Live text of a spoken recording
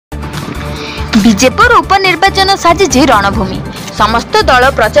बीजेपुर उपनिर्वाचन साजिଛି रणभूमि। समस्त दल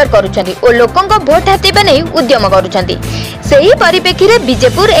प्रचार करुछन्ति और लोकंक भोट हातिबा नै उद्यम करुछन्ति। सेही परिप्रेक्षी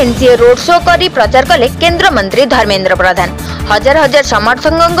बीजेपुर एनसीए रोड शो करी प्रचार कले केंद्र मंत्री धर्मेंद्र प्रधान। हजार हजार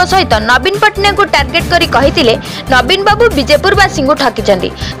समर्थकों सहित नवीन पट्टनायक को टार्गेट करी कहिथिले नवीन बाबू बीजेपुरवासी को ठकिछन्ति।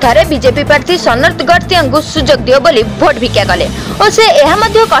 थरे बीजेपी प्रार्थी सनत गड़तिया को सुजोग दियो बोली भोट भिक्षा कले और से एहा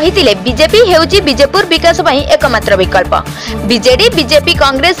मध्य कहिथिले बीजेपी हेउची बीजेपुर विकास पई एकमात्र विकल्प। बीजेडी बीजेपी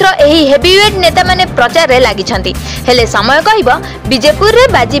कांग्रेस रो एही हेवीवेट नेता माने प्रचार रे लागिछन्ति। हेले समय कहबो बीजेपुर रे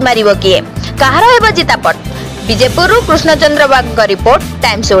बाजी मारिबो किए कहार हेबो जितापट। बीजेपुर कृष्णचंद्र बाग का रिपोर्ट,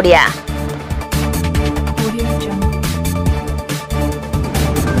 टाइम्स ओडिया।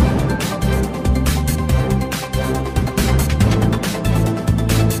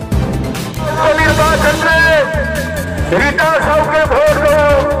 रीता साहू के भोट दो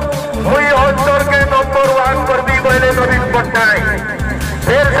मुई अंतर के नंबर 1 पर दी बोले नवीन पट्टनायक।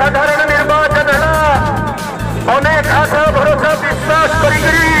 फिर साधारण निर्वाचन है अनेक आशा भरोसा विश्वास करी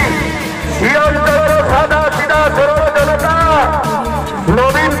अंतर सादा सीधा सरल जनता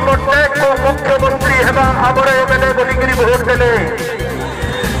नवीन पट्टनायक को मुख्यमंत्री हेबा आमर एमएलए बोलिकी भोट देले।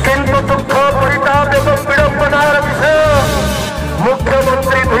 किंतु दुख परिताप एवं विडंबनार विषय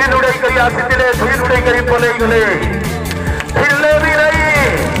मुख्यमंत्री धुई उड़ाई करी आसीथिले, धुई उड़ाई करी पलई गले। फिरले भी नहीं,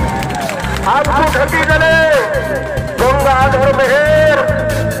 आपको ठगी गले।